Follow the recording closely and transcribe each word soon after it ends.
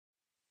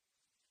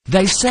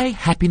They say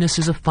happiness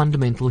is a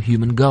fundamental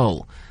human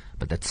goal,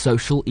 but that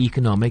social,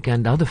 economic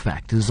and other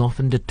factors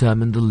often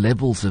determine the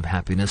levels of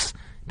happiness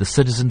the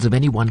citizens of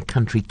any one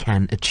country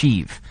can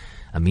achieve.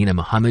 Amina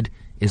Mohammed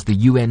is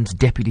the UN's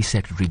Deputy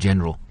Secretary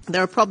General.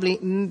 There are probably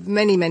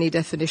many, many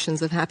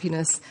definitions of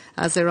happiness,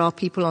 as there are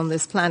people on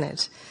this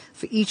planet.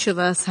 For each of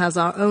us has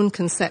our own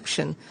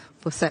perception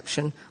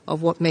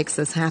of what makes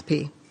us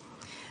happy.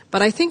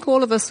 But I think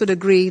all of us would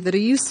agree that a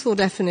useful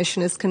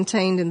definition is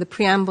contained in the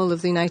preamble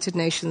of the United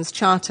Nations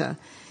Charter,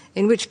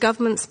 in which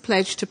governments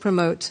pledge to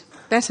promote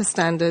better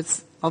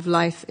standards of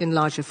life in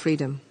larger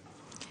freedom.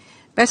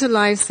 Better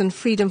lives and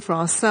freedom for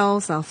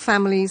ourselves, our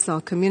families, our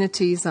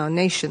communities, our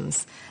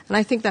nations. And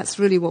I think that's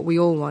really what we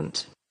all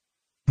want.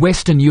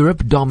 Western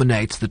Europe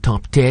dominates the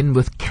top 10,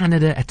 with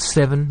Canada at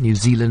 7, New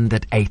Zealand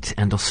at 8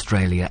 and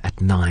Australia at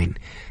 9.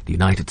 The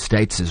United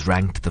States is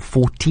ranked the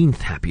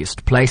 14th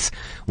happiest place,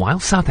 while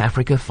South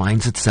Africa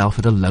finds itself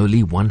at a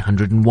lowly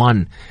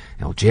 101.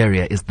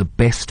 Algeria is the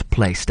best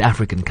placed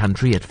African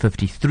country at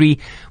 53,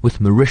 with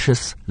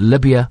Mauritius,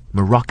 Libya,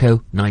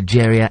 Morocco,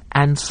 Nigeria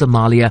and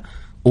Somalia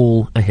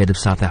all ahead of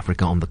South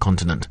Africa on the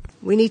continent.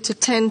 We need to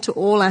tend to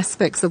all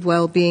aspects of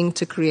well-being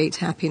to create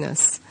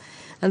happiness.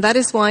 And that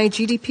is why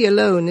GDP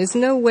alone is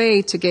no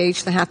way to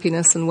gauge the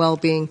happiness and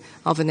well-being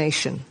of a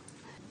nation.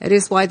 It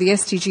is why the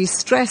SDGs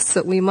stress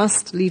that we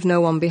must leave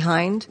no one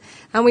behind,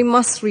 and we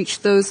must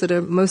reach those that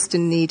are most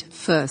in need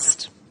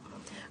first.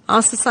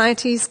 Our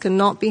societies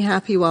cannot be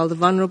happy while the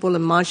vulnerable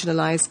and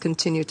marginalized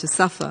continue to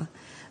suffer,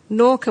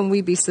 nor can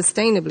we be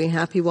sustainably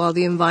happy while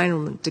the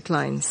environment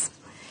declines.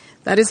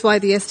 That is why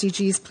the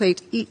SDGs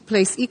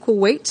place equal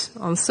weight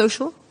on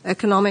social,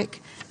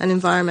 economic, and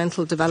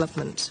environmental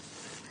development.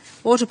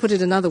 Or to put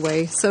it another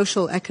way,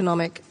 social,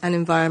 economic, and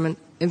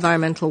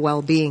environmental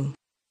well-being.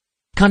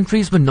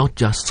 Countries were not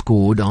just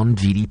scored on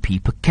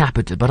GDP per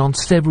capita, but on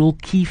several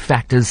key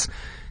factors,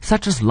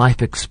 such as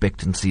life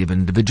expectancy of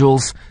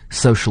individuals,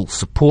 social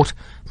support,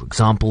 for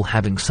example,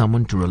 having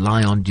someone to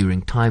rely on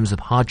during times of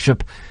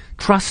hardship,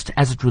 trust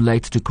as it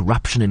relates to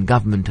corruption in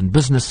government and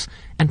business,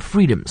 and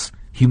freedoms,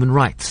 human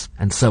rights,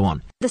 and so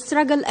on. The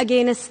struggle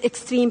against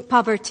extreme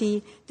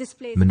poverty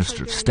displays...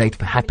 Minister of State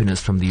for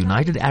Happiness from the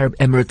United Arab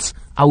Emirates,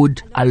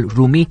 Aoud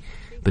Al-Rumi,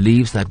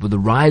 believes that with the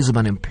rise of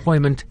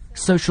unemployment,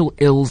 social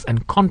ills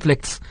and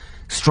conflicts,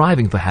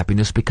 striving for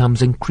happiness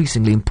becomes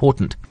increasingly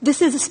important.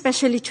 This is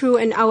especially true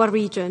in our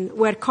region,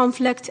 where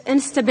conflict,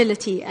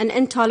 instability and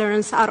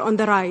intolerance are on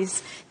the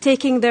rise,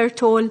 taking their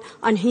toll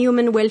on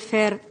human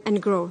welfare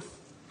and growth.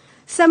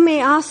 Some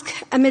may ask,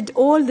 amid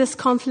all this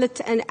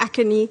conflict and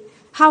agony,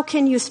 how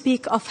can you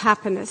speak of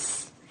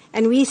happiness?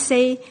 And we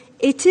say,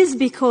 it is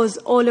because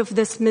all of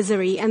this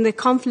misery and the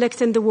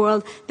conflict in the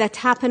world that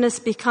happiness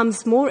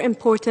becomes more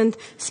important,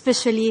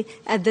 especially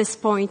at this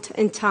point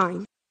in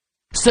time.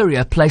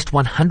 Syria placed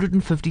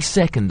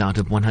 152nd out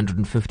of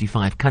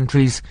 155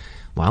 countries,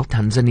 while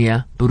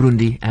Tanzania,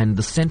 Burundi and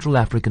the Central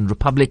African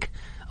Republic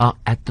are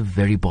at the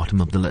very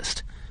bottom of the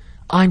list.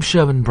 I'm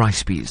Sherwin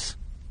Bryce-Pease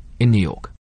in New York.